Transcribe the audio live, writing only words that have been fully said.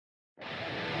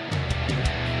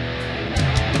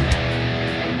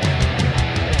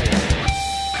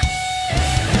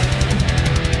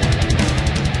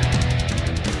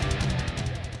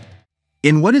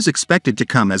In what is expected to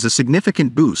come as a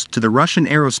significant boost to the Russian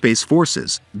Aerospace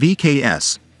Forces,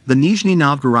 VKS, the Nizhny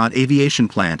Novgorod aviation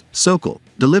plant, Sokol,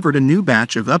 delivered a new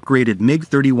batch of upgraded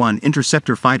MiG-31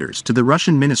 interceptor fighters to the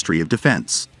Russian Ministry of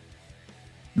Defense.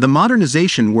 The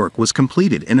modernization work was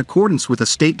completed in accordance with a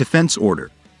state defense order,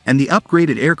 and the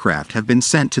upgraded aircraft have been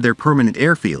sent to their permanent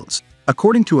airfields,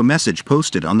 according to a message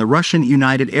posted on the Russian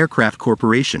United Aircraft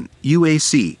Corporation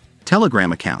 (UAC)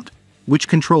 Telegram account, which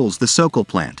controls the Sokol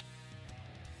plant.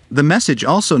 The message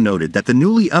also noted that the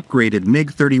newly upgraded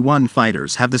MiG-31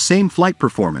 fighters have the same flight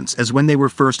performance as when they were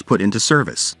first put into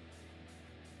service.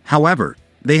 However,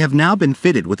 they have now been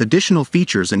fitted with additional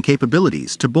features and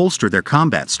capabilities to bolster their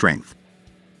combat strength.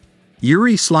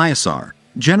 Yuri Slyusar,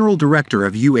 General Director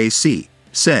of UAC,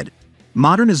 said,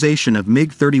 "Modernization of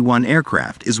MiG-31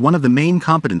 aircraft is one of the main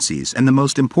competencies and the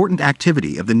most important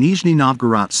activity of the Nizhny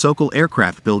Novgorod Sokol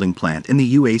aircraft building plant in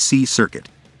the UAC circuit.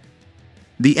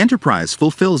 The enterprise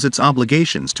fulfills its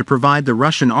obligations to provide the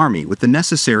Russian army with the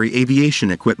necessary aviation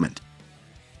equipment.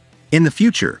 In the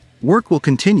future, work will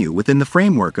continue within the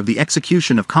framework of the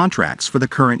execution of contracts for the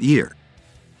current year."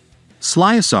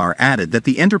 Slyusar added that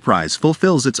the enterprise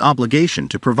fulfills its obligation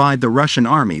to provide the Russian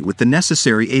army with the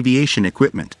necessary aviation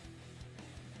equipment.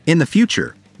 In the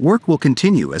future, work will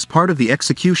continue as part of the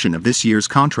execution of this year's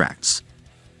contracts.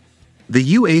 The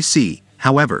UAC,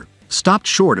 however, stopped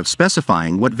short of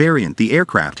specifying what variant the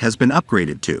aircraft has been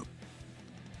upgraded to.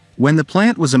 When the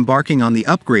plant was embarking on the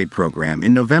upgrade program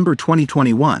in November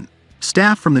 2021,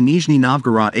 staff from the Nizhny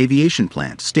Novgorod aviation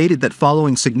plant stated that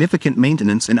following significant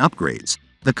maintenance and upgrades,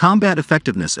 the combat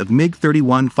effectiveness of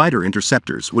MiG-31 fighter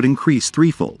interceptors would increase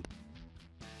threefold.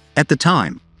 At the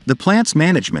time, the plant's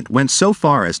management went so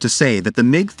far as to say that the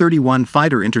MiG-31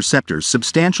 fighter interceptor's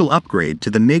substantial upgrade to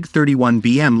the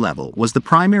MiG-31BM level was the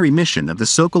primary mission of the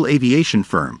Sokol aviation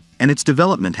firm, and its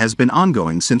development has been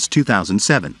ongoing since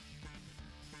 2007.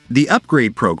 The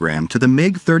upgrade program to the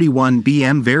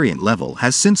MiG-31BM variant level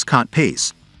has since caught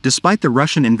pace, despite the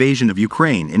Russian invasion of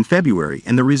Ukraine in February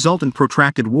and the resultant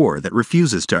protracted war that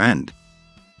refuses to end.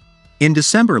 In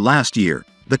December last year,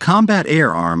 the combat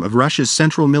air arm of Russia's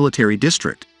Central Military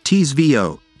District,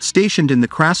 TSVO, stationed in the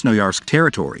Krasnoyarsk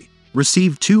territory,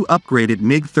 received two upgraded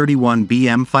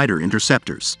MiG-31BM fighter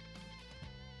interceptors.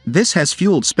 This has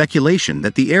fueled speculation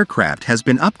that the aircraft has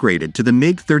been upgraded to the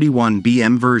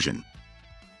MiG-31BM version.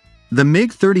 The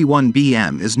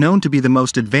MiG-31BM is known to be the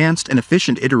most advanced and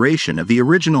efficient iteration of the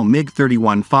original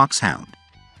MiG-31 Foxhound.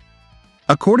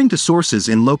 According to sources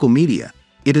in local media,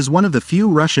 it is one of the few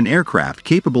Russian aircraft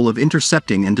capable of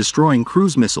intercepting and destroying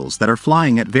cruise missiles that are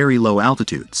flying at very low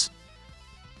altitudes.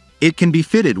 It can be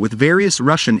fitted with various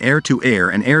Russian air-to-air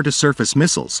and air-to-surface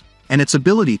missiles, and its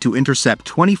ability to intercept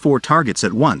 24 targets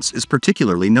at once is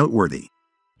particularly noteworthy.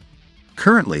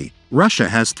 Currently, Russia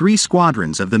has 3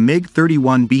 squadrons of the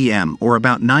MiG-31BM, or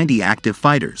about 90 active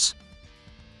fighters.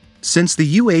 Since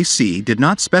the UAC did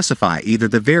not specify either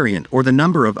the variant or the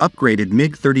number of upgraded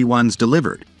MiG-31s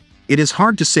delivered, it is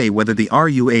hard to say whether the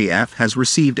RUAF has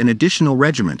received an additional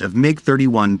regiment of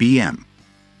MiG-31BM.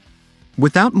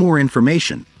 Without more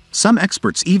information, some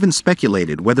experts even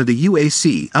speculated whether the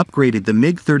UAC upgraded the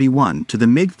MiG-31 to the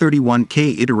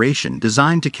MiG-31K iteration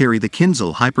designed to carry the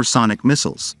Kinzhal hypersonic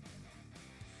missiles.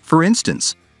 For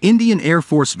instance, Indian Air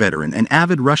Force veteran and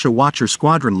avid Russia Watcher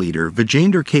squadron leader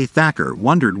Vijender K. Thakur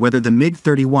wondered whether the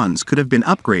MiG-31s could have been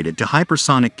upgraded to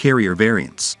hypersonic carrier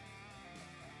variants.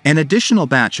 An additional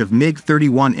batch of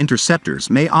MiG-31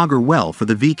 interceptors may augur well for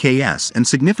the VKS and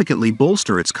significantly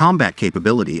bolster its combat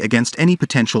capability against any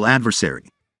potential adversary.